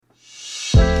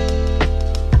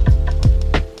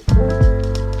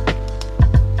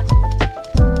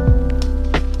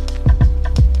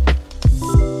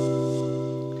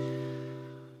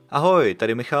Ahoj,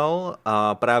 tady Michal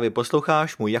a právě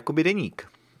posloucháš můj jakoby deník.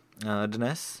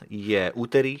 Dnes je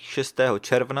úterý 6.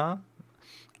 června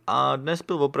a dnes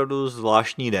byl opravdu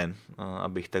zvláštní den,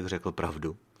 abych tak řekl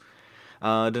pravdu.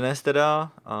 Dnes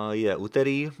teda je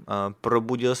úterý,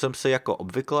 probudil jsem se jako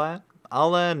obvykle,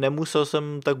 ale nemusel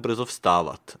jsem tak brzo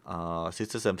vstávat.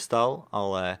 Sice jsem vstal,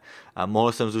 ale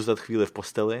mohl jsem zůstat chvíli v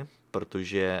posteli,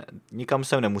 protože nikam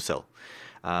jsem nemusel.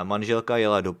 Manželka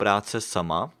jela do práce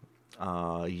sama,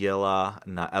 jela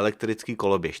na elektrický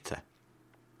koloběžce.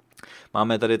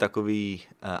 Máme tady takový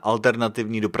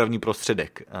alternativní dopravní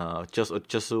prostředek. Čas od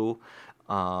času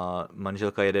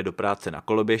manželka jede do práce na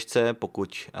koloběžce,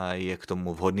 pokud je k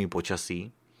tomu vhodný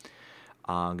počasí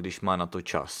a když má na to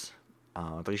čas.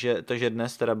 Takže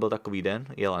dnes teda byl takový den,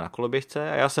 jela na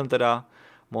koloběžce a já jsem teda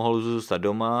mohl zůstat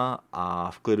doma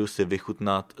a v klidu si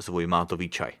vychutnat svůj mátový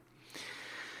čaj.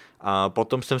 A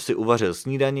potom jsem si uvařil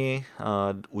snídani,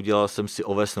 udělal jsem si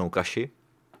ovesnou kaši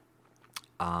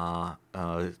a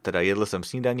teda jedl jsem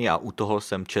snídani a u toho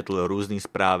jsem četl různé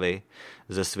zprávy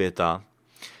ze světa.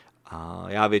 A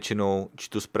já většinou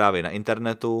čtu zprávy na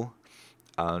internetu,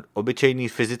 a obyčejný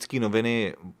fyzické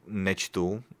noviny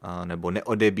nečtu, nebo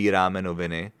neodebíráme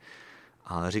noviny,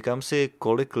 ale říkám si,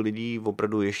 kolik lidí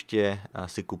opravdu ještě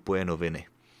si kupuje noviny.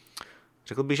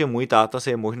 Řekl bych, že můj táta si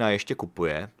je možná ještě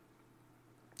kupuje,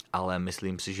 ale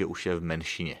myslím si, že už je v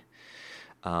menšině.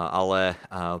 Ale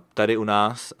tady u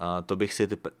nás, to bych si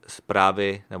ty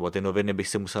zprávy nebo ty noviny bych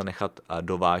si musel nechat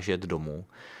dovážet domů.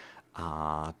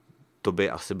 A to by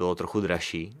asi bylo trochu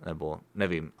dražší, nebo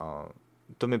nevím,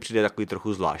 to mi přijde takový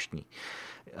trochu zvláštní.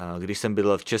 Když jsem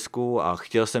bydlel v Česku a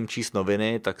chtěl jsem číst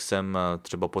noviny, tak jsem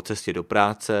třeba po cestě do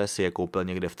práce si je koupil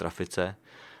někde v trafice,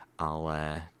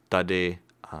 ale tady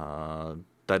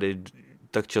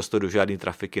tak často do žádné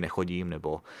trafiky nechodím,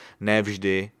 nebo ne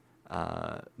vždy,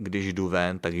 když jdu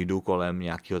ven, tak jdu kolem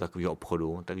nějakého takového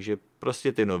obchodu, takže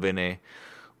prostě ty noviny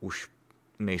už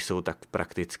nejsou tak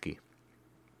praktický.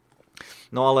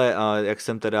 No ale jak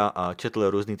jsem teda četl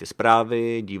různý ty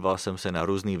zprávy, díval jsem se na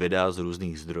různý videa z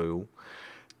různých zdrojů,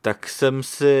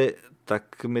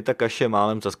 tak mi ta kaše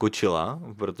málem zaskočila,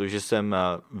 protože jsem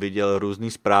viděl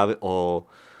různý zprávy o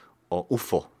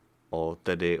UFO,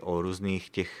 tedy o různých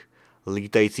těch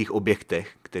lítajících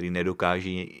objektech, který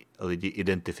nedokáží lidi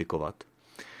identifikovat.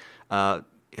 A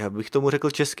já bych tomu řekl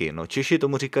česky, Češi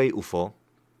tomu říkají UFO,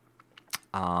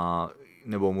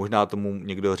 nebo možná tomu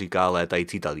někdo říká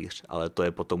létající talíř, ale to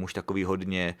je potom už takový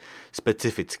hodně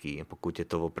specifický, pokud je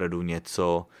to opravdu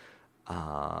něco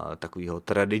takového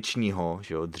tradičního,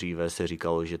 že jo, dříve se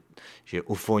říkalo, že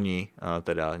ufoni,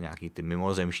 teda nějaký ty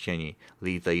mimozemštěni,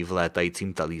 lítají v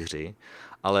létajícím talíři,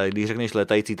 ale když řekneš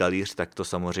létající talíř, tak to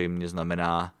samozřejmě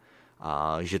znamená,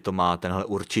 že to má tenhle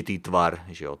určitý tvar,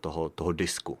 že jo, toho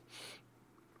disku.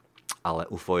 Ale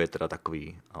UFO je teda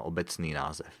takový obecný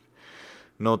název.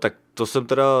 No tak to jsem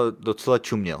teda docela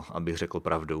čuměl, abych řekl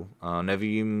pravdu.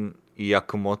 Nevím,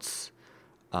 jak moc,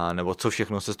 nebo co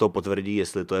všechno se z toho potvrdí,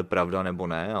 jestli to je pravda nebo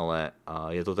ne, ale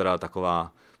je to teda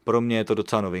taková, pro mě je to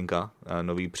docela novinka,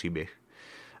 nový příběh.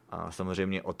 A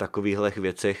samozřejmě o takovýchhle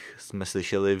věcech jsme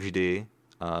slyšeli vždy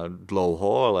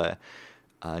dlouho, ale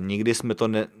nikdy jsme to,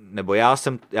 nebo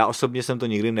já osobně jsem to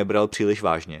nikdy nebral příliš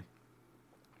vážně.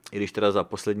 I když teda za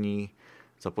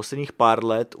posledních pár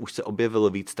let už se objevilo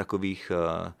víc takových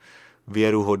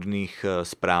věruhodných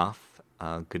zpráv,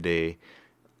 kdy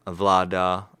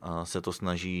vláda se to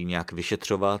snaží nějak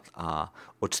vyšetřovat a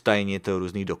odtajnit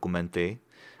různý dokumenty,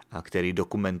 které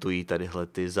dokumentují tadyhle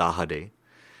ty záhady.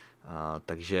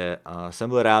 Takže jsem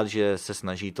byl rád, že se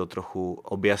snaží to trochu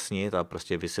objasnit a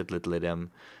prostě vysvětlit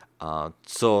lidem,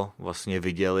 co vlastně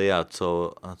viděli a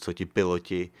co ti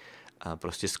piloti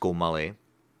prostě zkoumali.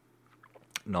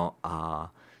 No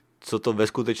a co to ve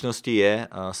skutečnosti je,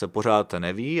 se pořád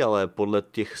neví, ale podle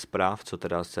těch zpráv, co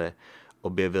teda se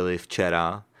objevily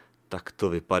včera, tak to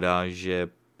vypadá, že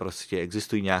prostě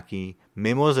existují nějaký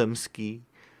mimozemský,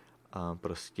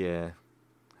 prostě,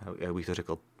 jak bych to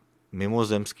řekl,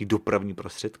 mimozemský dopravní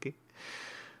prostředky.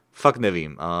 Fakt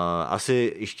nevím.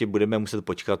 Asi ještě budeme muset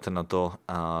počkat na to,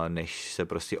 než se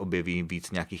prostě objeví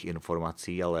víc nějakých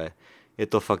informací, ale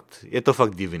je to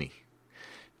fakt divný.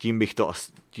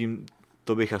 Tím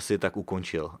to bych asi tak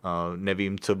ukončil.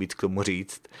 Nevím, co víc k tomu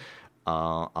říct,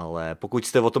 ale pokud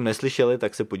jste o tom neslyšeli,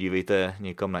 tak se podívejte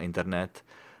někam na internet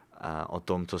o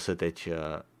tom, co se teď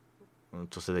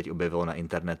objevilo na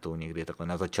internetu někdy takhle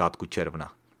na začátku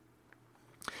června.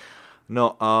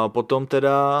 No a potom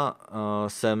teda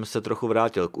jsem se trochu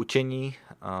vrátil k učení.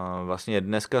 Vlastně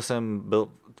dneska jsem byl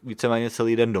víceméně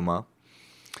celý den doma.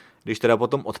 Když teda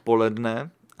potom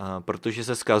odpoledne, protože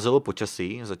se zkazilo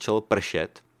počasí, začalo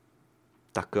pršet,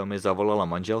 tak mi zavolala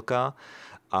manželka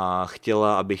a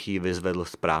chtěla, abych ji vyzvedl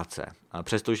z práce. A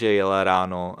přestože jela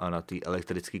ráno na té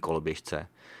elektrické koloběžce,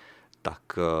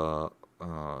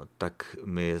 tak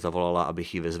mi zavolala,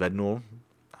 abych ji vyzvednul,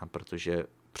 protože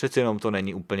přeci jenom to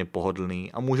není úplně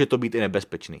pohodlný a může to být i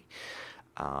nebezpečný.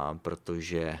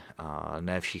 Protože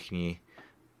ne všichni,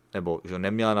 nebo že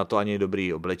neměla na to ani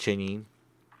dobrý oblečení,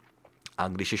 a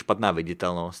když je špatná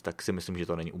viditelnost, tak si myslím, že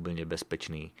to není úplně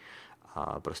bezpečný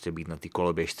a prostě být na té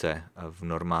koloběžce v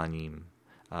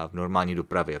normální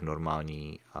dopravě, v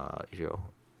normální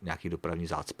nějaký dopravní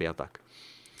zácpy a tak.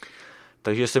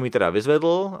 Takže jsem ji teda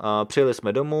vyzvedl, přijeli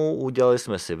jsme domů, udělali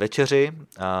jsme si večeři.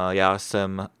 Já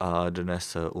jsem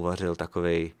dnes uvařil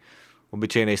takovej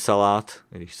obyčejný salát,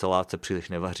 když salát se příliš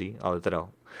nevaří, ale teda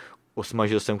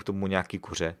osmažil jsem k tomu nějaký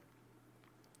kuře,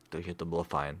 takže to bylo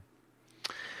fajn.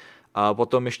 A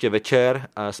potom ještě večer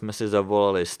jsme si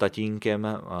zavolali s tatínkem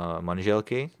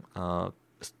manželky.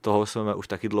 Z toho jsme už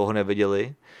taky dlouho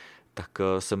neviděli, tak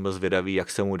jsem byl zvědavý, jak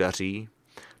se mu daří.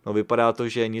 No vypadá to,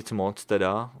 že nic moc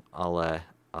teda, ale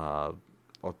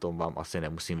o tom vám asi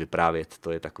nemusím vyprávět.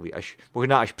 To je takový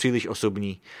možná až příliš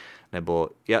osobní, nebo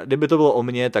kdyby to bylo o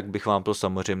mně, tak bych vám to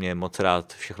samozřejmě moc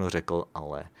rád všechno řekl,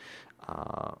 ale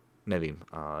nevím,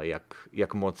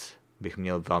 jak moc bych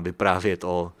měl vám vyprávět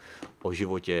o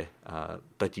životě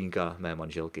tatínka mé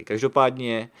manželky.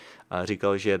 Každopádně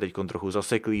říkal, že je teď trochu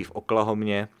zaseklý v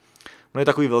Oklahomě. On je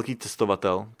takový velký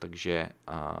cestovatel, takže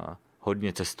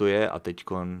hodně cestuje a teď,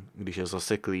 když je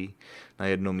zaseklý na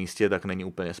jednom místě, tak není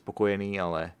úplně spokojený,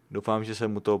 ale doufám, že se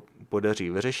mu to podaří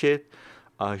vyřešit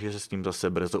a že se s ním zase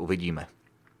brzo uvidíme.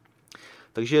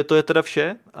 Takže to je teda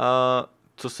vše,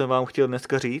 co jsem vám chtěl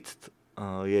dneska říct.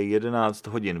 Je 11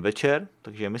 hodin večer,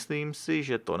 takže myslím si,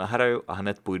 že to nahraju a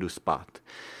hned půjdu spát.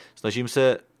 Snažím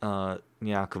se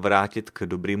nějak vrátit k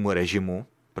dobrému režimu,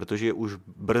 protože už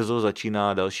brzo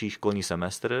začíná další školní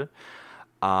semestr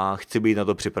a chci být na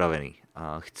to připravený.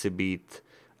 Chci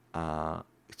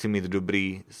mít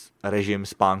dobrý režim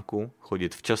spánku,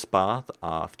 chodit včas spát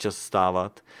a včas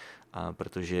vstávat,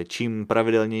 protože čím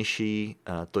pravidelnější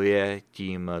to je,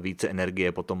 tím více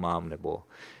energie potom mám, nebo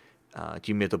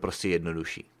tím je to prostě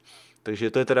jednodušší.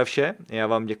 Takže to je teda vše. Já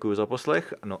vám děkuji za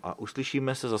poslech, no a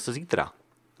uslyšíme se zase zítra.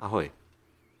 Ahoj.